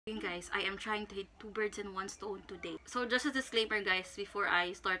Guys, I am trying to hit 2 birds in 1 stone today. So just a disclaimer guys before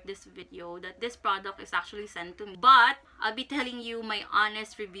I start this video that this product is actually sent to me. But I'll be telling you my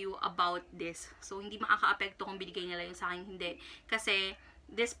honest review about this. So hindi makaka-apekto kung binigay nila yun sa akin, hindi. Kasi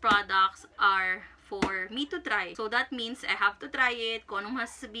these products are for me to try. So that means I have to try it. Kung anong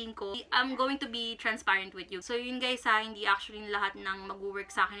masasabihin ko, I'm going to be transparent with you. So yun guys ha, hindi actually lahat ng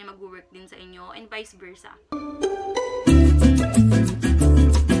mag-work sa akin ay mag-work din sa inyo and vice versa.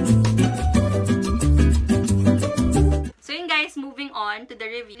 So yun guys, moving on to the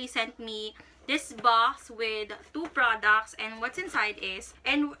review. He sent me this box with 2 products and what's inside is,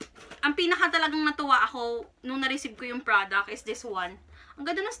 and ang pinaka talagang natuwa ako nung na-receive ko yung product is this one. Ang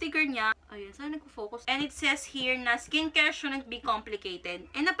ganda ng sticker niya. Ayun, saan nagpo-focus? And it says here na skincare shouldn't be complicated.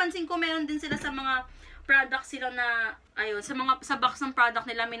 And napansin ko meron din sila sa mga products sila na, ayun, sa box ng product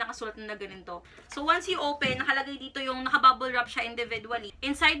nila may nakasulat na ganito. So once you open, nakalagay dito yung naka-bubble wrap siya individually.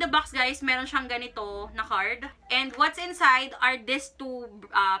 Inside the box guys, meron siyang ganito na card. And what's inside are these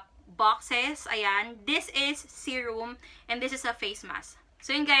 2 boxes. Ayan, this is serum and this is a face mask.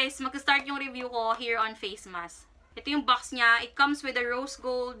 So yun guys, mag-start yung review ko here on face mask. Ito yung box niya. It comes with a rose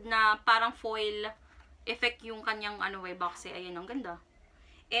gold na parang foil effect yung kanyang box eh. Ayan, ang ganda.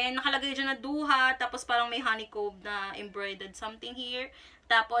 And nakalagay dyan na Dewha, tapos parang may honeycomb na embroidered something here.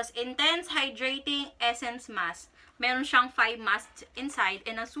 Tapos, intense hydrating essence mask. Meron siyang 5 masks inside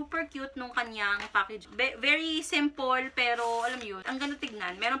and ang super cute nung kanyang package. Very simple, pero alam mo yun, ang ganda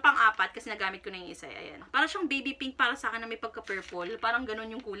tignan. Meron pang 4 kasi nagamit ko na yung isa. Ayan. Parang siyang baby pink para sa akin na may pagka-purple. Parang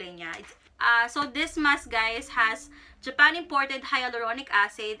ganun yung kulay niya. So, this mask, guys, has Japan-imported hyaluronic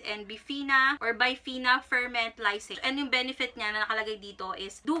acid and bifina or bifina ferment lysate. And yung benefit niya na nakalagay dito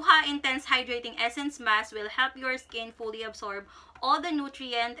is Dewha Intense Hydrating Essence Mask will help your skin fully absorb all the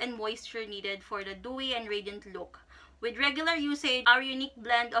nutrient and moisture needed for the dewy and radiant look. With regular usage, our unique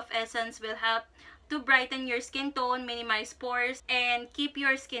blend of essence will help to brighten your skin tone, minimize pores, and keep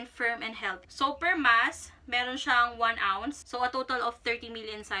your skin firm and healthy. So, per mask, meron siyang 1 ounce. So, a total of 30 ml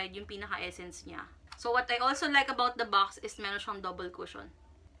inside yung pinaka-essence niya. So, what I also like about the box is meron siyang double cushion.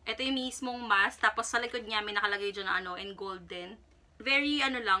 Ito yung mismong mask. Tapos, sa likod niya, may nakalagay dyan na in gold din. Very,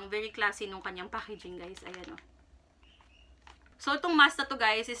 very classy nung kanyang packaging, guys. Ayan, So, itong mask na to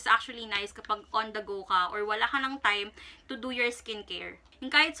guys is actually nice kapag on the go ka or wala ka ng time to do your skincare.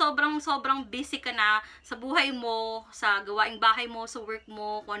 Yung kahit sobrang busy ka na sa buhay mo, sa gawaing bahay mo, sa work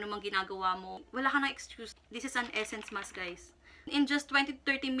mo, kung ano mang ginagawa mo, wala ka ng excuse. This is an essence mask guys. In just 20 to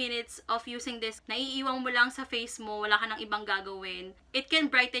 30 minutes of using this, naiiwan mo lang sa face mo, wala ka ng ibang gagawin. It can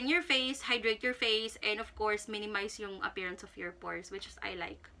brighten your face, hydrate your face, and of course, minimize yung appearance of your pores, which is I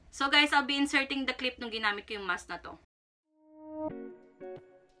like. So guys, I'll be inserting the clip nung ginamit ko yung mask na to.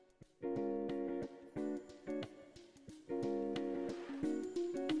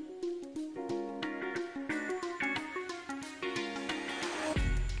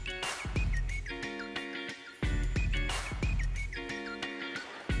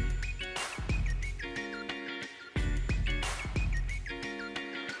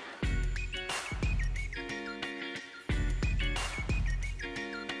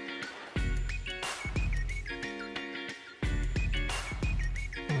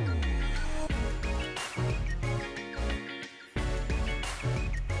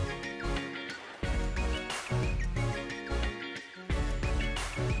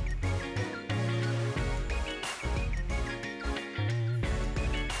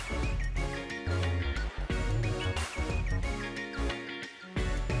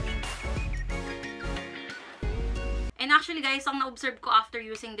 And actually guys, ang na-observe ko after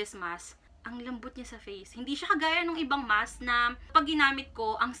using this mask, ang lambot niya sa face. Hindi siya kagaya ng ibang mask na pag ginamit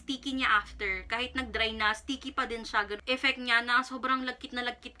ko, ang sticky niya after. Kahit nag-dry na, sticky pa din siya. Effect niya na sobrang lagkit na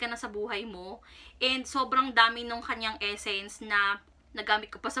lagkit ka na sa buhay mo. And sobrang dami nung kanyang essence na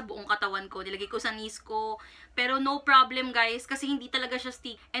nagamit ko pa sa buong katawan ko. Nilagay ko sa knees ko. Pero no problem guys, kasi hindi talaga siya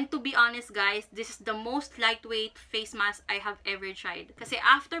stick. And to be honest guys, this is the most lightweight face mask I have ever tried. Kasi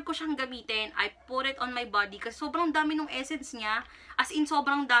after ko siyang gamitin, I put it on my body. Kasi sobrang dami ng essence niya. As in,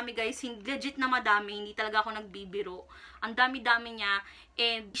 sobrang dami guys. Legit na madami. Hindi talaga ako nagbibiro. Ang dami-dami niya.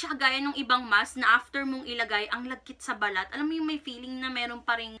 And siya gaya ng ibang mask na after mong ilagay, ang lagkit sa balat. Alam mo yung may feeling na meron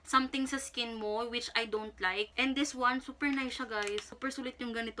pa ring something sa skin mo, which I don't like. And this one, super nice siya guys. Super sulit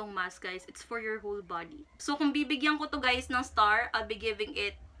yung ganitong mask guys. It's for your whole body. So kung bibigyan ko to guys ng star, I'll be giving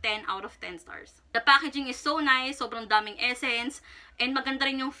it 10 out of 10 stars. The packaging is so nice, sobrang daming essence, and maganda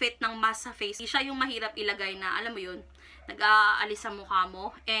rin yung fit ng mask sa face. Hindi siya yung mahirap ilagay na, alam mo yun, nag-aalis sa mukha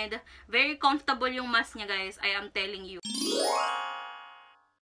mo. And very comfortable yung mask niya guys, I am telling you.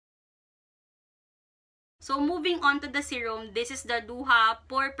 So So, moving on to the serum, this is the Dewha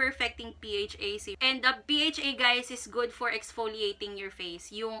Pore Perfecting PHA Serum. And the PHA, guys, is good for exfoliating your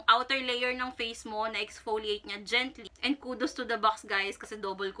face. Yung outer layer ng face mo, na-exfoliate niya gently. And kudos to the box, guys, kasi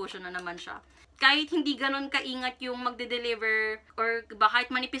double cushion na naman siya. Kahit hindi ganon kaingat yung magde-deliver or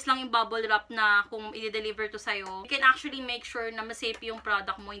kahit manipis lang yung bubble wrap na kung i-deliver to sa'yo, you can actually make sure na masafe yung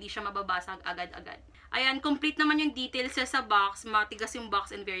product mo, hindi siya mababasag agad-agad. Ayan, complete naman yung details sa box, matigas yung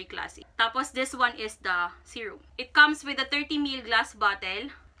box and very classy. Tapos this one is the serum. It comes with a 30 ml glass bottle,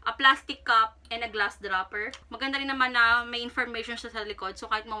 a plastic cup, and a glass dropper. Maganda rin naman na may information siya sa likod, so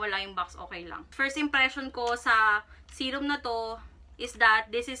kahit mawala yung box, okay lang. First impression ko sa serum na to is that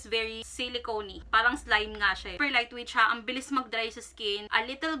this is very silicone-y. Parang slime nga siya. Super lightweight siya. Ang bilis mag-dry sa skin. A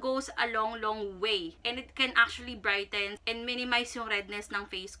little goes a long way. And it can actually brighten and minimize yung redness ng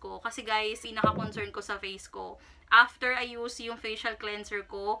face ko. Kasi guys, pinaka-concern ko sa face ko, after I use yung facial cleanser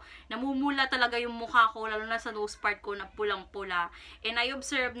ko, namumula talaga yung mukha ko, lalo na sa nose part ko na pulang-pula. And I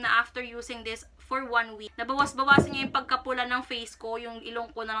observed na after using this for 1 week, nabawas-bawasan niya yung pagkapula ng face ko, yung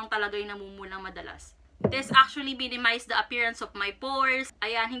ilong ko na lang talaga yung namumula madalas. This actually minimized the appearance of my pores.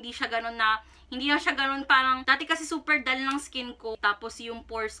 Ayan, hindi siya ganun parang, dati kasi super dull ng skin ko, tapos yung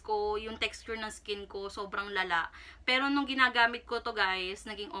pores ko, yung texture ng skin ko, sobrang lala. Pero nung ginagamit ko to guys,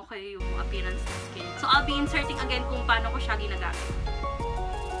 naging okay yung appearance ng skin. So, I'll be inserting again kung paano ko siya ginagamit.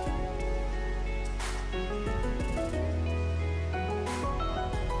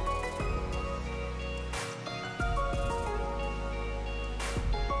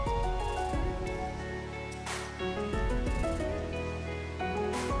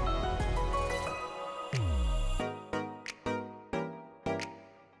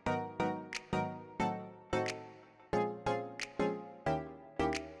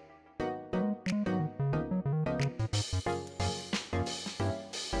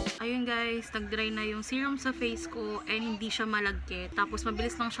 Ayun guys, nag-dry na yung serum sa face ko and hindi siya malagkit. Tapos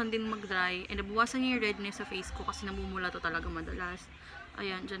mabilis lang siya din mag-dry and nabawasan niya yung redness sa face ko kasi namumula to talaga madalas.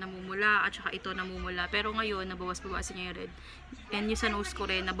 Ayan, dyan namumula at saka ito namumula. Pero ngayon, nabawasan niya yung red. And yung sa nose ko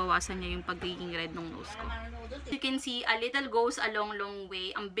rin, nabawasan niya yung pagiging red ng nose ko. You can see, a little goes a long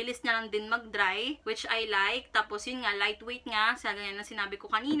way. Ang bilis niya lang din mag-dry, which I like. Tapos yun nga, lightweight nga, sa ganyan na sinabi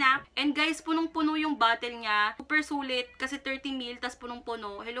ko kanina. And guys, punong-puno yung bottle niya. Super sulit, kasi 30 ml, tas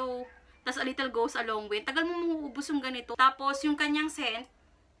punong-puno. Hello? Tas a little goes a long way. Tagal mo mauubos yung ganito. Tapos yung kanyang scent,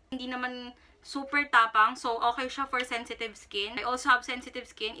 hindi naman super tapang. So, okay siya for sensitive skin. I also have sensitive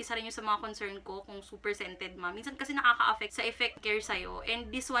skin. Isa rin yung sa mga concern ko kung super scented ma. Minsan kasi nakaka-affect sa effect care sa'yo.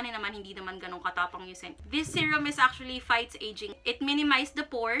 And this one naman, hindi naman ganun katapang yung scent. This serum is actually fights aging. It minimizes the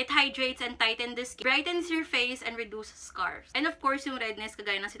pore. It hydrates and tightens the skin. Brightens your face and reduces scars. And of course, yung redness,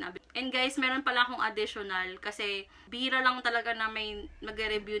 kagaya na sinabi. And guys, meron pala akong additional kasi bihira lang talaga na may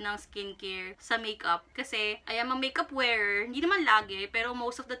mag-review ng skincare sa makeup. Kasi, I am a makeup wearer. Hindi naman lagi, pero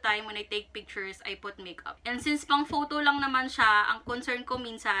most of the time when I take pictures, I put makeup. And since pang photo lang naman siya, ang concern ko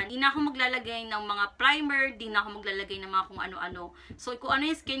minsan, di na ako maglalagay ng mga primer, di na ako maglalagay ng mga kung ano-ano. So, kung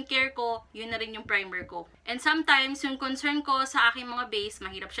ano yung skincare ko, yun na rin yung primer ko. And sometimes, yung concern ko sa aking mga base,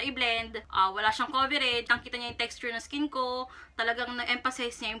 mahirap siya i-blend, wala siyang coverage, nakita niya yung texture ng skin ko, talagang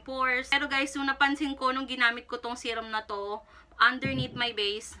na-emphasize niya yung pores. Pero guys, yung napansin ko nung ginamit ko tong serum na to, underneath my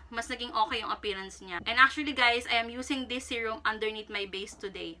base, mas naging okay yung appearance niya. And actually guys, I am using this serum underneath my base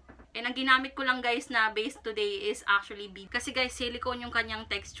today. And ang ginamit ko lang guys na base today is actually bead. Kasi guys, silicone yung kanyang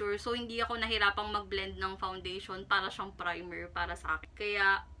texture. So, hindi ako nahirapang mag-blend ng foundation para siyang primer para sa akin.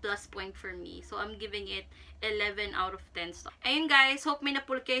 Kaya, plus point for me. So, I'm giving it 11 out of 10 stars. Ayun guys, hope may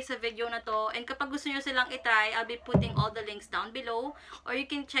napul kayo sa video na to. And kapag gusto nyo silang itry, I'll be putting all the links down below. Or you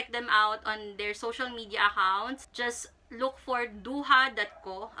can check them out on their social media accounts. Just look for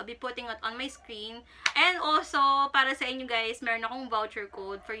dewha.co. I'll be putting it on my screen. And also, para sa inyo guys, meron akong voucher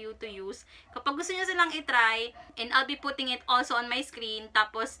code for you to use. Kapag gusto nyo silang itry, and I'll be putting it also on my screen.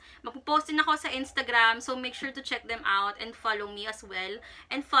 Tapos, magpo-post din ako sa Instagram. So, make sure to check them out and follow me as well.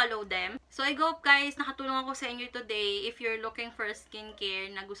 And follow them. So, I hope guys, nakatulong ako sa inyo today. If you're looking for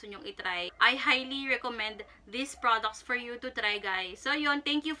skincare na gusto nyong itry, I highly recommend these products for you to try guys. So, yun.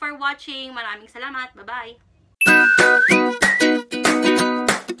 Thank you for watching. Maraming salamat. Bye-bye!